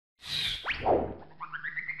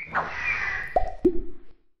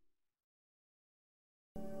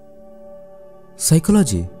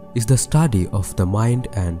Psychology is the study of the mind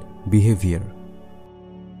and behavior.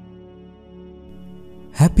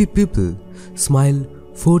 Happy people smile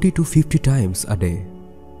 40 to 50 times a day.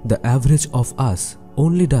 The average of us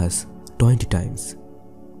only does 20 times.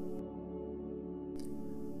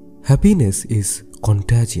 Happiness is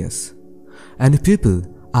contagious, and people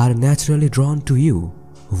are naturally drawn to you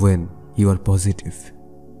when you are positive.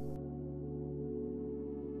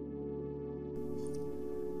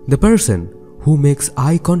 The person who makes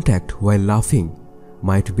eye contact while laughing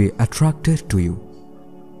might be attracted to you.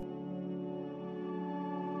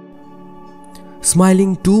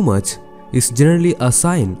 Smiling too much is generally a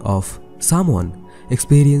sign of someone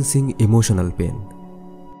experiencing emotional pain.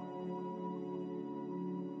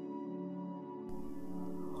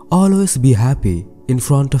 Always be happy in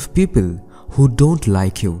front of people who don't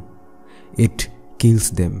like you. It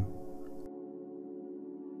kills them.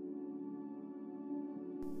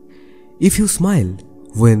 If you smile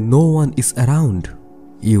when no one is around,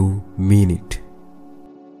 you mean it.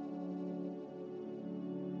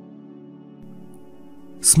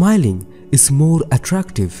 Smiling is more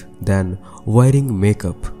attractive than wearing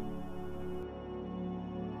makeup.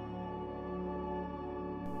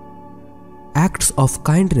 Acts of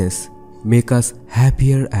kindness make us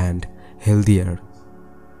happier and healthier.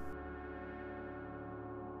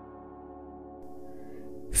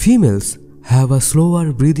 Females have a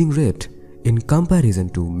slower breathing rate in comparison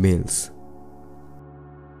to males.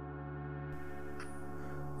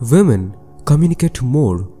 Women communicate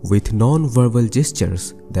more with non-verbal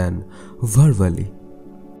gestures than verbally.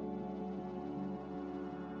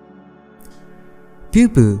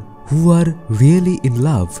 People who are really in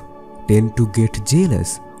love tend to get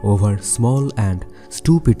jealous over small and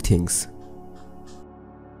stupid things.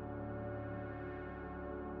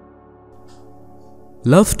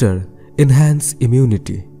 Laughter enhances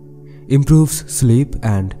immunity, improves sleep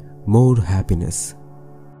and more happiness.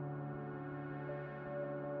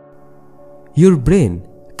 Your brain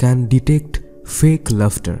can detect fake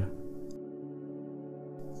laughter.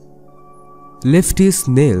 Lefties'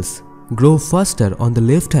 nails grow faster on the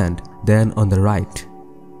left hand than on the right.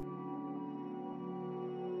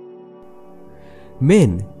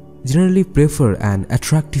 Men generally prefer an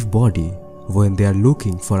attractive body when they are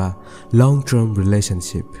looking for a long-term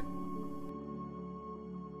relationship.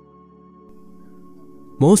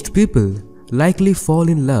 Most people likely fall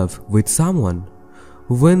in love with someone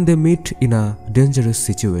when they meet in a dangerous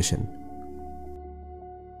situation.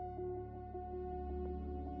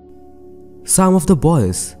 Some of the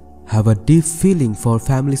boys have a deep feeling for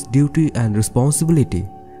family's duty and responsibility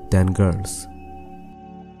than girls.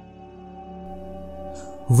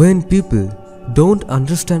 When people don't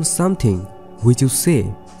understand something which you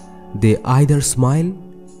say, they either smile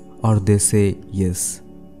or they say yes.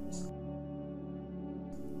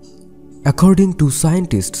 According to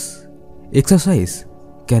scientists, exercise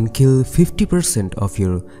can kill 50% of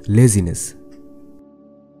your laziness.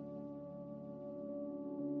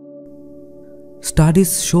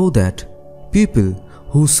 Studies show that people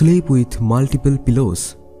who sleep with multiple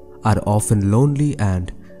pillows are often lonely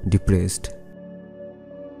and depressed.